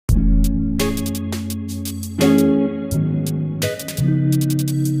Come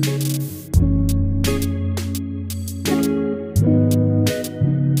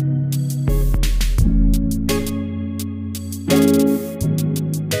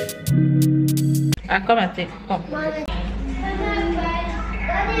and take. Come.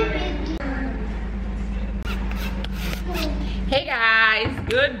 Hey guys,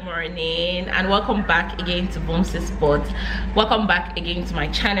 good morning and welcome back again to Boomsy Sport. Welcome back again to my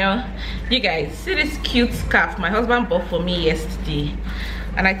channel. You guys see this cute scarf my husband bought for me yesterday,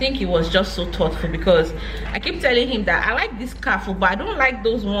 and I think he was just so thoughtful because I keep telling him that I like this scarf, but I don't like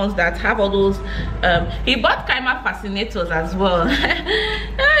those ones that have all those he bought Kaima fascinators as well.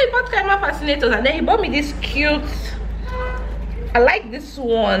 He bought Kaima fascinators, and then he bought me this cute, I like this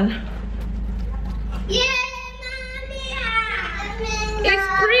one. Yeah, it's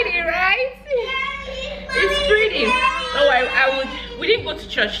pretty, right? It's pretty. No, we didn't go to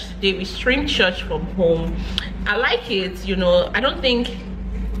church today. We streamed church from home. I like it, you know. I don't think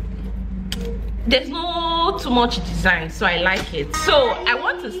there's no too much design, so I like it. So I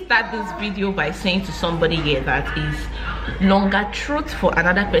want to start this video by saying to somebody here that is longer truth for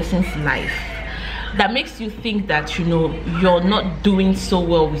another person's life, that makes you think that, you know, you're not doing so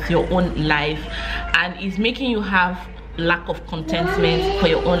well with your own life and is making you have lack of contentment for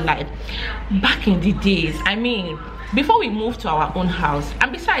your own life. Back in the days, I mean, before we moved to our own house, and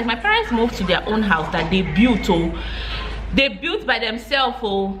besides, my parents moved to their own house that they built by themselves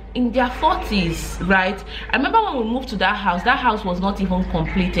in their 40s, right? I remember when we moved to that house was not even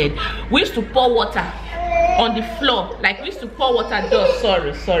completed. We used to pour water on the floor, like we used to pour water.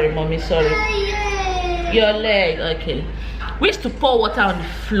 Sorry mommy, sorry, your leg. Okay, we used to pour water on the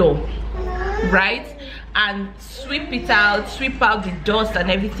floor, right, and sweep out the dust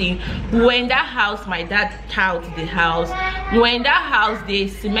and everything. When that house, my dad tiled the house. When that house, they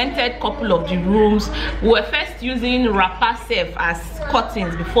cemented couple of the rooms. We were first using wrapper safe as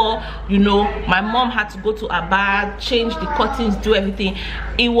curtains before, you know, my mom had to go to a bar, change the curtains, do everything.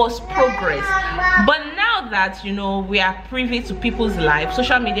 It was progress. But now that, you know, we are privy to people's life,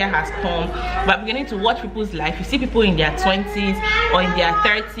 social media has come, we're beginning to watch people's life. You see people in their 20s or in their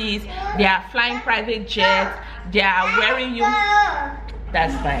 30s, they are flying private jets, they are wearing you,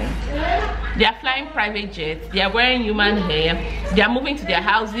 that's fine, they are flying private jets, they are wearing human hair, they are moving to their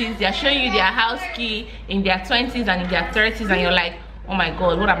houses, they are showing you their house key in their 20s and in their 30s, and you're like, oh my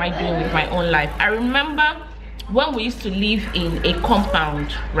god, what am I doing with my own life? I remember when we used to live in a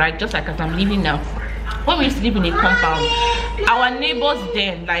compound, right, just like as I'm living now. When we used to live in a compound, our neighbors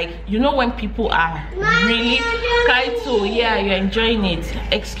then, like, you know, when people are really kaito, yeah, you're enjoying it,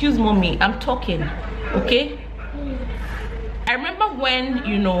 excuse mommy, I'm talking, okay? I remember when,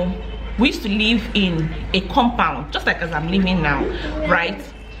 you know, we used to live in a compound just like as I'm living now, right?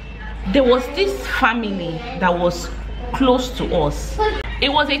 There was this family that was close to us.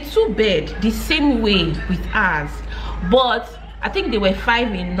 It was a 2-bed the same way with ours, but I think they were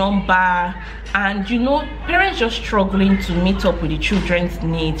 5 in number, and you know, parents just struggling to meet up with the children's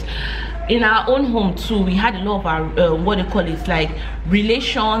needs. In our own home too, we had a lot of our what they call it, like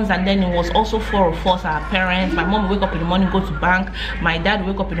relations, and then it was also 4 of us, our parents. My mom would wake up in the morning, go to bank, my dad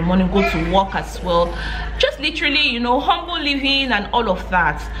would wake up in the morning, go to work as well. Just literally, you know, humble living and all of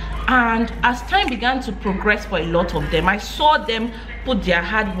that. And as time began to progress for a lot of them, I saw them put their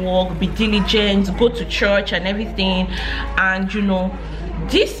hard work, be diligent, go to church and everything. And you know,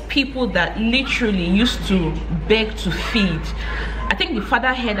 these people that literally used to beg to feed, I think the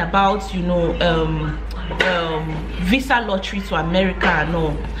father heard about, you know, visa lottery to America and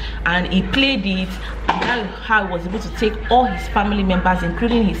all, and he played it, and that's how he was able to take all his family members,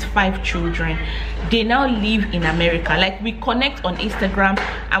 including his 5 children. They now live in America. Like, we connect on Instagram,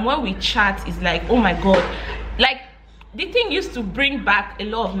 and when we chat, it's like, oh my god, like the thing used to bring back a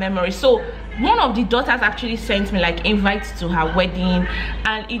lot of memories. So one of the daughters actually sent me like invites to her wedding,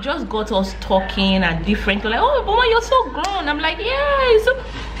 and it just got us talking and different. Like, oh mama, you're so grown. I'm like, yeah, so,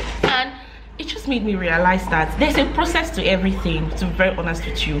 and it just made me realize that there's a process to everything, to be very honest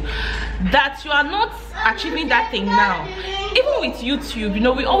with you, that you are not achieving that thing now. Even with YouTube, you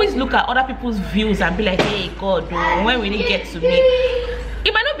know, we always look at other people's views and be like, hey god, when will it get to me?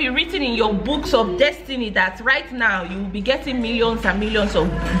 It might not be written in your books of destiny that right now you will be getting millions and millions of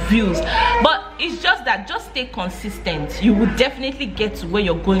views, but it's just that, just stay consistent. You will definitely get to where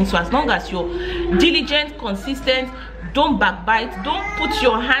you're going to, as long as you're diligent, consistent. Don't backbite, don't put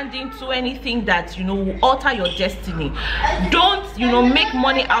your hand into anything that, you know, will alter your destiny. Don't, you know, make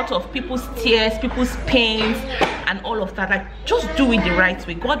money out of people's tears, people's pains and all of that. Like, just do it the right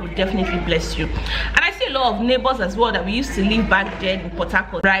way. God will definitely bless you. And I see a a lot of neighbors as well that we used to live back then in Port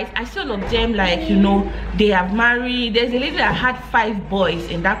Harcourt, right? I see all of them, like, you know, they have married. There's a lady that had 5 boys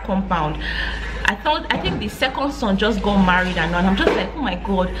in that compound. I think the second son just got married, and I'm just like, oh my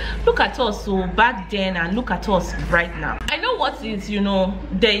god, look at us so back then and look at us right now. I know what is, you know,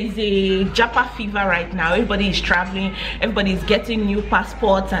 there is a Japa fever right now. Everybody is traveling, everybody is getting new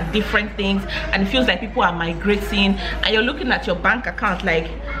passports and different things, and it feels like people are migrating, and you're looking at your bank account like,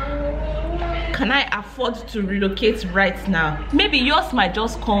 can I afford to relocate right now? Maybe yours might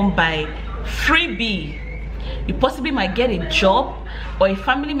just come by freebie. You possibly might get a job or a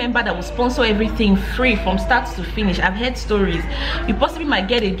family member that will sponsor everything free from start to finish. I've heard stories. You possibly might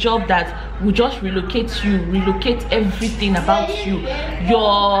get a job that will just relocate you, relocate everything about you.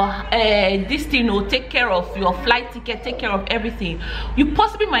 Your this thing will take care of your flight ticket, take care of everything. You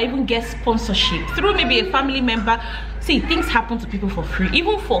possibly might even get sponsorship through maybe a family member. See, things happen to people for free,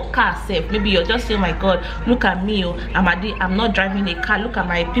 even for car safe. Maybe you're just saying, my god, look at me, I'm not driving a car, look at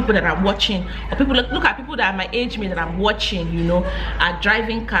my people that I'm watching, or people look at people that are my age mate that I'm watching, you know, are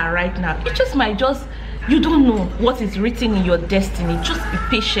driving car right now. It just might just, you don't know what is written in your destiny. Just be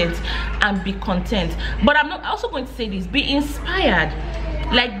patient and be content. But I'm also going to say this, be inspired.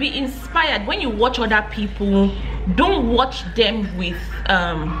 Like, be inspired when you watch other people. Don't watch them with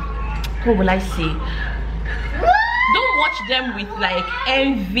what will I say, don't watch them with like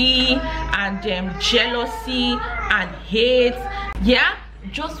envy and jealousy and hate. Yeah,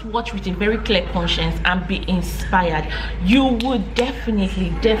 just watch with a very clear conscience and be inspired. You would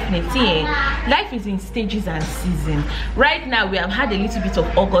definitely see, life is in stages and season. Right now we have had a little bit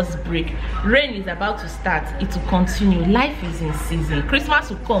of August break, rain is about to start, it will continue. Life is in season. Christmas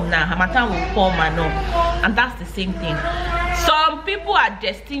will come now, Harmattan will come, and that's the same thing. Some people are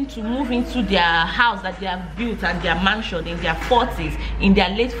destined to move into their house that they have built and their mansion in their 40s, in their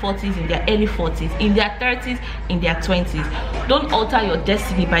late 40s, in their early 40s, in their 30s, in their 20s. Don't alter your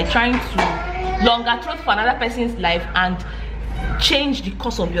destiny by trying to longer throat for another person's life and change the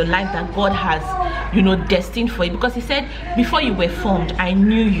course of your life that God has, you know, destined for you. Because he said, before you were formed, I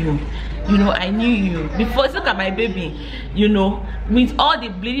knew you. You know, I knew you. Before, look at my baby, you know, with all the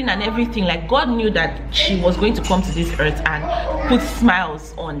bleeding and everything, like God knew that she was going to come to this earth and put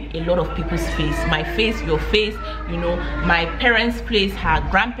smiles on a lot of people's face. My face, your face, you know, my parents' face, her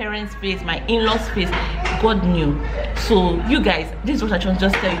grandparents' face, my in-laws' face. God knew. So you guys, this is what I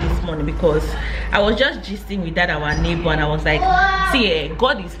just tell you this morning, because I was just gisting with that our neighbor, and I was like, see,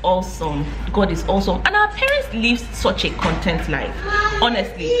 God is awesome. God is awesome. And our parents lived such a content life.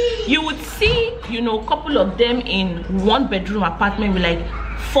 Honestly, you would see, you know, a couple of them in 1-bedroom apartment with like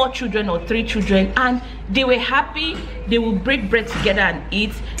 4 children or 3 children, and they were happy. They would break bread together and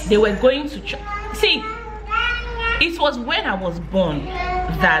eat. They were going to see, it was when I was born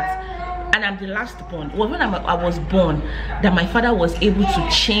that, and I'm the last born, it was when I was born that my father was able to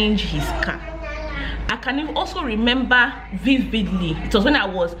change his car. I can also remember vividly, it was when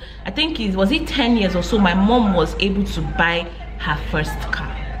I think it was 10 years or so, my mom was able to buy her first car.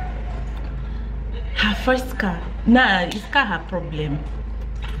 Her first car. Now, this car had problem.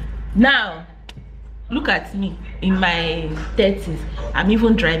 Now, look at me in my 30s. I'm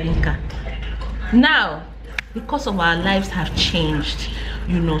even driving car. Now, the course of our lives have changed,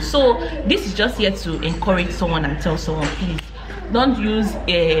 you know. So this is just here to encourage someone and tell someone, please don't use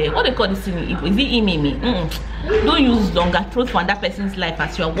what they call this thing, is it imimi? Don't use longer throat for another person's life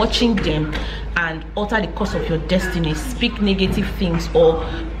as you are watching them and alter the course of your destiny. Speak negative things or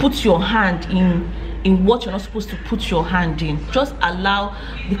put your hand in what you're not supposed to put your hand in. Just allow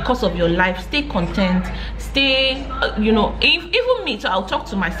the course of your life. Stay content, stay you know, even me, so I'll talk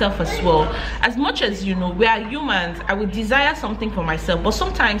to myself as well. As much as, you know, we are humans, I would desire something for myself, but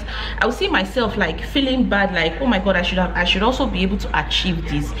sometimes I will see myself like feeling bad, like, oh my god, I should also be able to achieve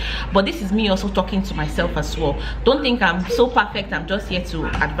this. But this is me also talking to myself as well. Don't think I'm so perfect, I'm just here to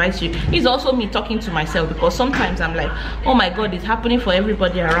advise you. It's also me talking to myself, because sometimes I'm like, oh my god, it's happening for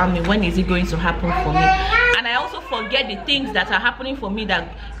everybody around me, when is it going to happen for me? And I also forget the things that are happening for me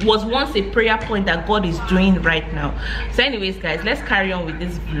that was once a prayer point that God is doing right now. So anyways guys, let's carry on with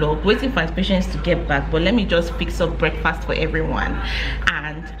this vlog. Waiting for inspirations to get back, but let me just fix up breakfast for everyone,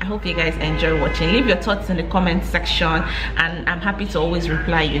 and I hope you guys enjoy watching. Leave your thoughts in the comment section, and I'm happy to always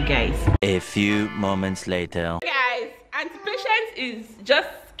reply you guys. A few moments later. Guys, Auntie Patience is just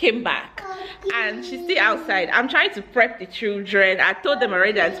came back and she's still outside. I'm trying to prep the children. I told them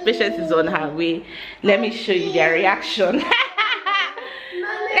already that Patience is on her way. Let me show you their reaction. Let me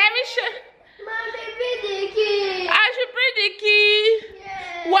show. Mommy, bring the key. I should bring the key.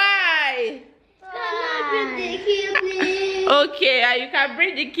 Yes. Why? Can I bring the key, please? Okay, you can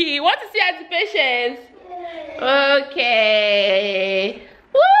bring the key. Want to see Auntie Patience? Okay.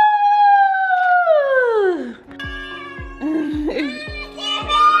 Woo!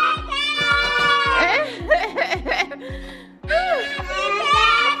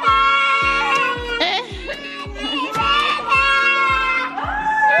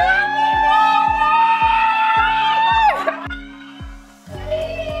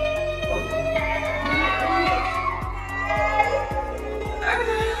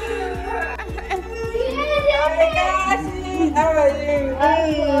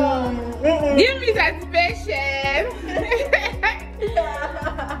 Give me satisfaction.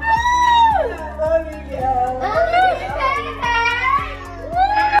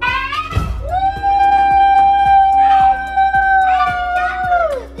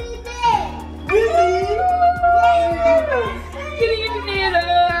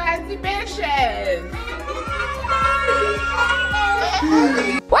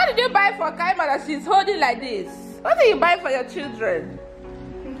 What did you buy for Kaima that she's holding like this? What did you buy for your children?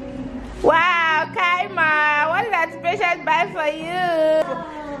 Wow, Kaima, what did that patient buy for you?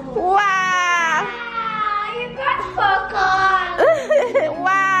 Wow. You got popcorn.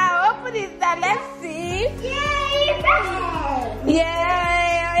 Wow, open it now, let's see.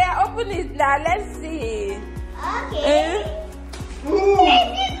 Yeah, open it now, let's see. Okay.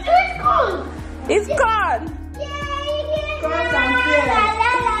 It's corn. It's corn. Corn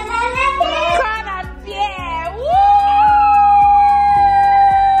and pear. Woo!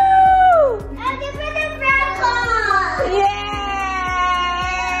 Yeah!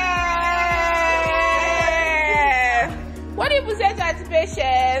 What do you present to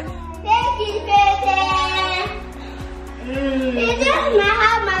anticipation? Thank you, baby. It just might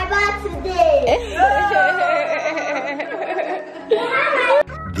have my bath today.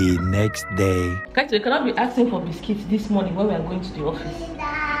 The next day. Guys, we cannot be asking for biscuits this morning when we are going to the office.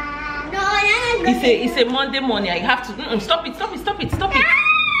 No, It's a Monday morning. I have to stop it. Stop it.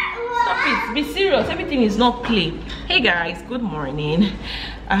 Be serious. Everything is not play. Hey guys, good morning.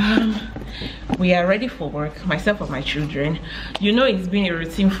 We are ready for work, myself and my children. You know, it's been a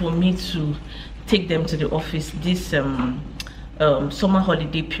routine for me to take them to the office this summer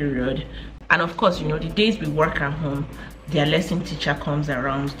holiday period. And of course, you know, the days we work at home, their lesson teacher comes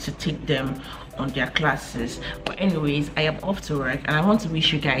around to take them on their classes. But anyways, I am off to work and I want to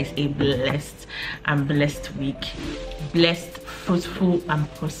wish you guys a blessed week. Blessed, fruitful and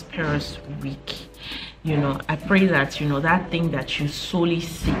prosperous week. You know, I pray that, you know, that thing that you solely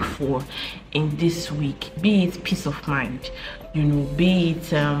seek for in this week, be it peace of mind, you know, be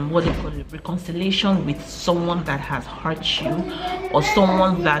it what they call it, reconciliation with someone that has hurt you, or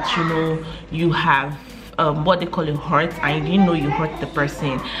someone that, you know, you have what they call it, hurt, and you didn't know you hurt the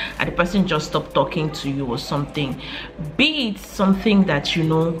person and the person just stopped talking to you or something. Be it something that, you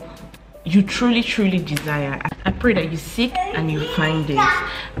know, you truly desire. I pray that you seek and you find it.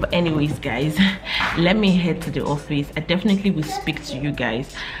 But anyways guys, let me head to the office. I definitely will speak to you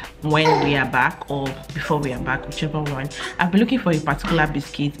guys when we are back or before we are back, whichever one. I've been looking for a particular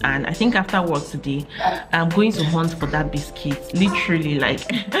biscuit and I think after work today I'm going to hunt for that biscuit. Literally, like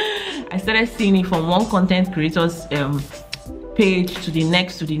I started seeing it from one content creator's page to the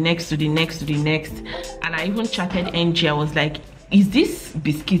next, and I even chatted NG. I was like, is this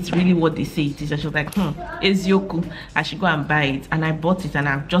biscuit really what they say it is? And she was like, it's Yoku, I should go and buy it. And I bought it and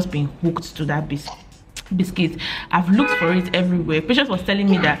I've just been hooked to that biscuit. I've looked for it everywhere. Patience was telling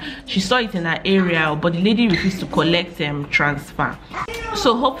me that she saw it in her area, but the lady refused to collect transfer.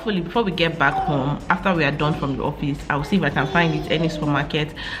 So hopefully before we get back home, after we are done from the office, I'll see if I can find it any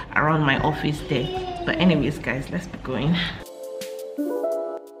supermarket around my office there. But anyways guys, let's be going.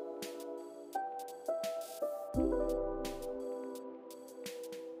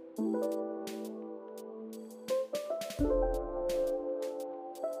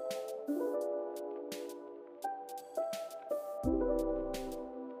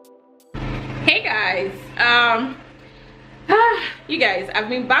 Hey guys, you guys, I've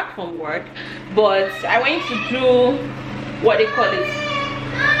been back from work, but I went to do what they call it.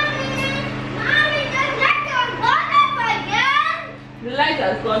 Mommy, the light has gone off again. The light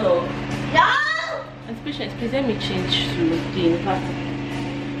has gone off. No. And patience, please let me change to the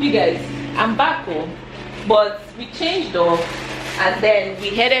inverter. You guys, I'm back home, but we changed off and then we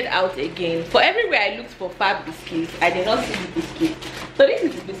headed out again. For everywhere I looked for fab biscuits, I did not see the biscuit. So this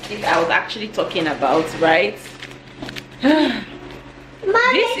is the biscuit I was actually talking about, right?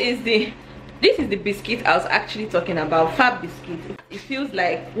 This is the biscuit I was actually talking about, fab biscuit. It feels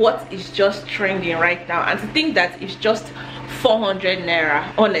like what is just trending right now, and to think that it's just 400 naira,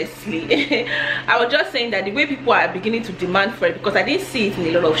 honestly. I was just saying that the way people are beginning to demand for it, because I didn't see it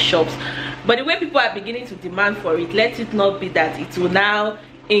in a lot of shops, But the way people are beginning to demand for it, let it not be that it will now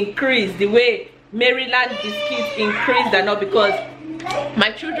increase the way Maryland biscuits increased and all, because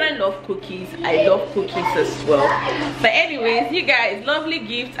my children love cookies. I love cookies as well. But anyways, you guys, lovely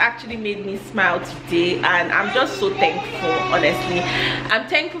gift actually made me smile today, and I'm just so thankful. Honestly, I'm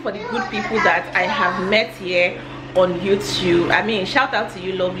thankful for the good people that I have met here on YouTube. I mean, shout out to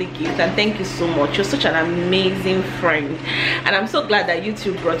you, lovely gift, and thank you so much. You're such an amazing friend, and I'm so glad that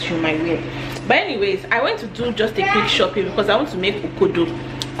YouTube brought you my way. But anyways, I went to do just a quick shopping because I want to make ukodo.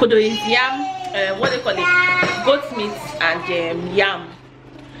 Kodo is yam, what they call it, goat meat and yam.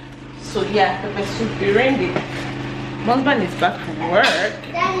 So yeah, pepper soup be ready. My husband is back from work.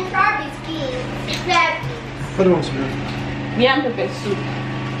 Then it's our biscuit. What do you want to do? Yam pepper soup.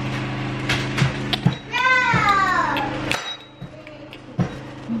 No.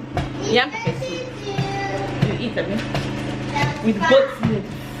 Yam pepper soup. You eat it with goat meat.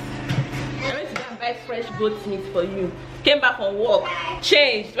 I went to go and buy fresh goat meat for you. Came back from work,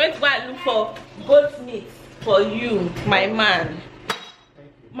 changed, went to go and look for goat meat for you, my man.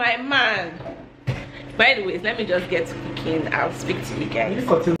 My man. But anyways, let me just get to cooking. I'll speak to you guys.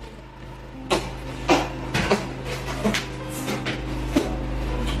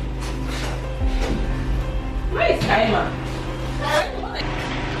 Where is timer?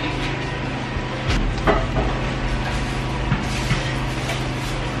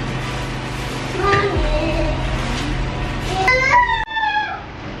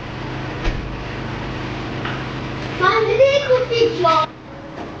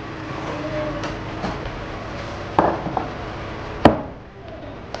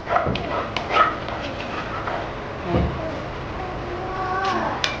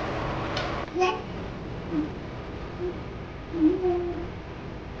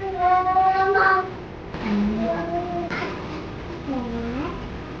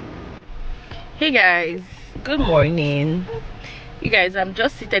 Hey guys, good morning. You guys, I'm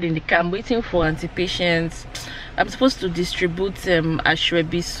just seated in the car. I'm waiting for Auntie Patience. I'm supposed to distribute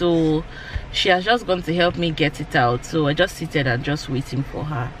ashwebi, so she has just gone to help me get it out. So I just seated and just waiting for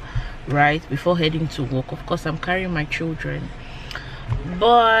her, right, before heading to work. Of course, I'm carrying my children.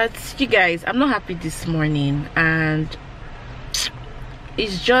 But you guys, I'm not happy this morning, and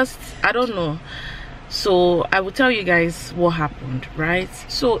it's just, I don't know. So I will tell you guys what happened, right?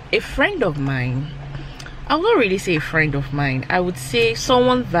 So a friend of mine, I will not really say a friend of mine, I would say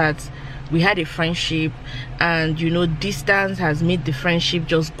someone that we had a friendship, and you know, distance has made the friendship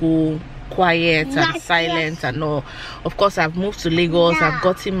just go quiet and silent and all. Of course, I've moved to Lagos, I've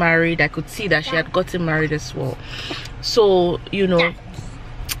gotten married. I could see that she had gotten married as well. So you know,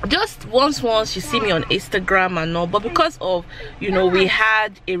 just once you see me on Instagram and all, but because of, you know, we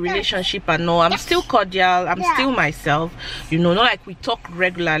had a relationship and all, I'm still cordial, I'm still myself, you know, not like we talk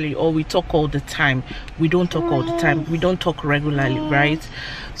regularly or we talk all the time. We don't talk all the time, we don't talk regularly, right?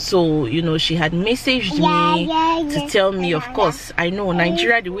 So you know, she had messaged me to tell me, of course, I know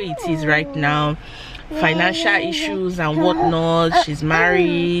Nigeria, the way it is right now, financial issues and whatnot, she's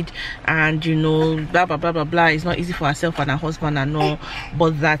married, and you know, blah blah blah blah blah, it's not easy for herself and her husband and all,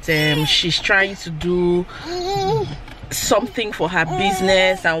 but that she's trying to do something for her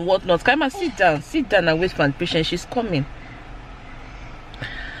business and whatnot. Come on, sit down and wait for the patient. She's coming.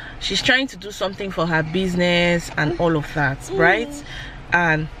 She's trying to do something for her business and all of that, right?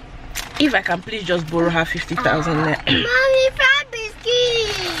 And if I can please just borrow her 50,000 Mommy, fat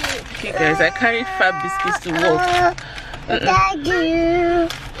biscuit. Okay guys, I carried fat biscuits to work. Thank you.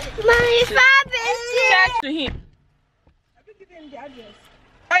 Mommy, fat biscuit. Check to him. Have you given him the address?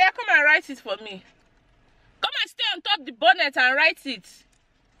 Oh yeah, come and write it for me. Come and stay on top the bonnet and write it.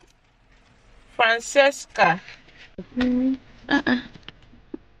 Francesca.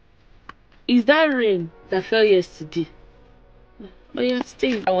 Is that rain that fell yesterday? Oh yeah,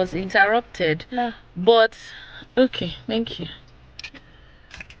 stay. I was interrupted. No. But okay, thank you.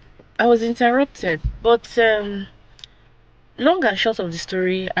 I was interrupted, but long and short of the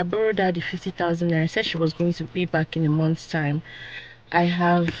story, I borrowed her the 50,000 and I said she was going to pay back in a month's time. I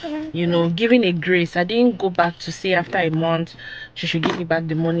have, you know, given a grace. I didn't go back to say after a month she should give me back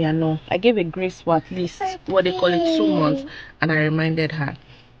the money. I know I gave a grace for at least what they call it 2 months, and I reminded her,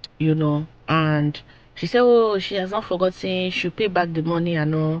 you know, and she said, oh, she has not forgotten, she'll pay back the money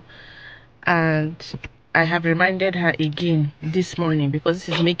and all. And I have reminded her again this morning, because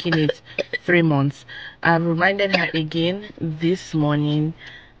this is making it 3 months. I've reminded her again this morning,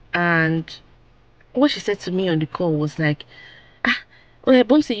 and what she said to me on the call was like, well,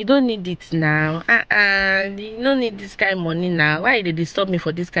 Bumsy, you don't need it now. You don't need this kind of money now. Why did they disturb me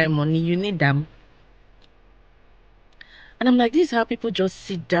for this kind of money? You need them. And I'm like, this is how people just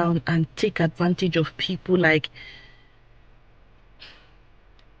sit down and take advantage of people. Like,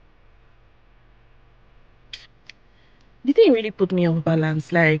 the thing really put me off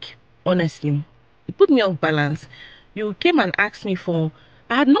balance. Like, honestly, it put me off balance. You came and asked me for,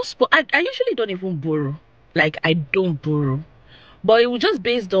 I had not I usually don't even borrow. Like, I don't borrow. But it was just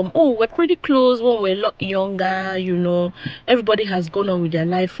based on, oh, we're pretty close when we're a lot younger, you know, everybody has gone on with their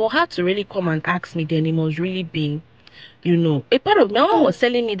life. For her to really come and ask me, then it must really be, you know, a part of me. My mom was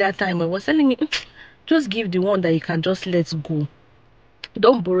telling me that time, I was telling me, just give the one that you can just let go.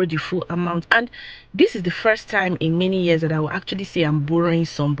 Don't borrow the full amount. And this is the first time in many years that I will actually say I'm borrowing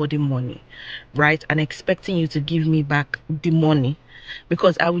somebody money, right? And expecting you to give me back the money.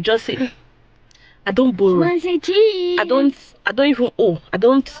 Because I would just say, I don't borrow. I don't even owe. I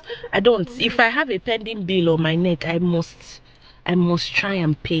don't. If I have a pending bill on my neck, I must try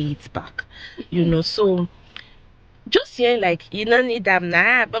and pay it back. You know, so just hearing like you don't need them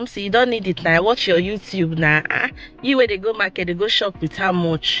now, nah, see you don't need it now. Watch your YouTube now. Nah. You where they go market, they go shop with how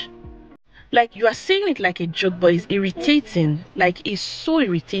much? Like you are saying it like a joke, but it's irritating. Like it's so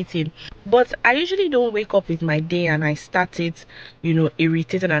irritating. But I usually don't wake up with my day and I start it, you know,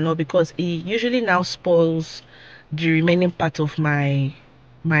 irritated and all, because it usually now spoils the remaining part of my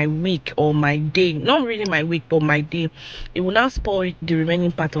week or my day. Not really my week, but my day. It will now spoil the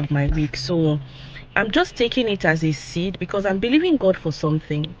remaining part of my week. So I'm just taking it as a seed because I'm believing God for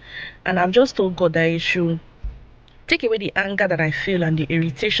something, and I've just told God that it should take away the anger that I feel and the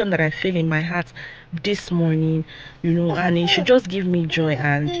irritation that I feel in my heart this morning, you know, and it should just give me joy.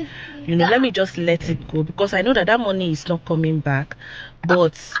 And you know, let me just let it go, because I know that that money is not coming back.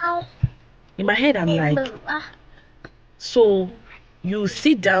 But in my head I'm like, so you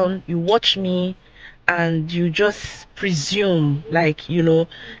sit down, you watch me, and you just presume like, you know,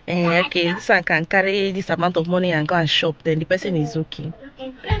 okay, this one can carry this amount of money and go and shop, then the person is okay.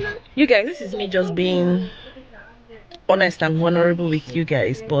 You guys, this is me just being honest and vulnerable with you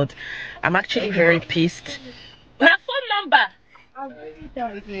guys, but I'm actually very pissed. Her phone number.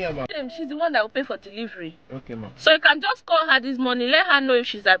 She's the one that will pay for delivery. Okay, ma. So you can just call her this morning, let her know if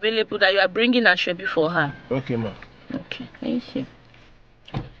she's available, that you are bringing a shebi for her. Okay, ma. Okay, thank you.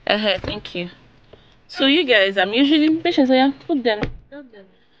 Thank you. So you guys, I'm usually patience. Yeah, put them.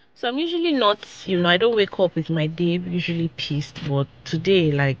 So I'm usually not, you know, I don't wake up with my day usually pissed, but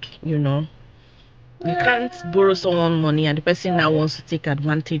today, like, you know, you can't borrow someone money and the person now wants to take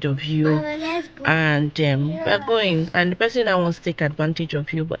advantage of you, and we're going, and the person now wants to take advantage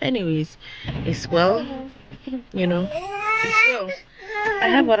of you. But anyways, it's well, you know, it's well. I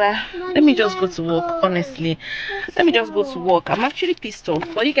have other, let me just go to work. Honestly, let me just go to work. I'm actually pissed off,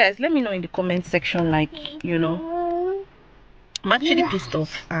 but you guys, let me know in the comment section, like, you know, I'm actually pissed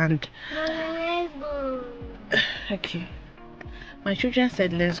off. And okay, my children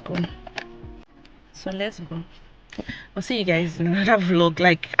said let's go, so let's go. I'll see you guys in another vlog.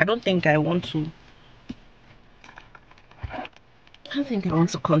 Like, I don't think I want to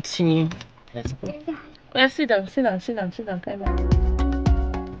continue. Let's go. Well, sit down, come on.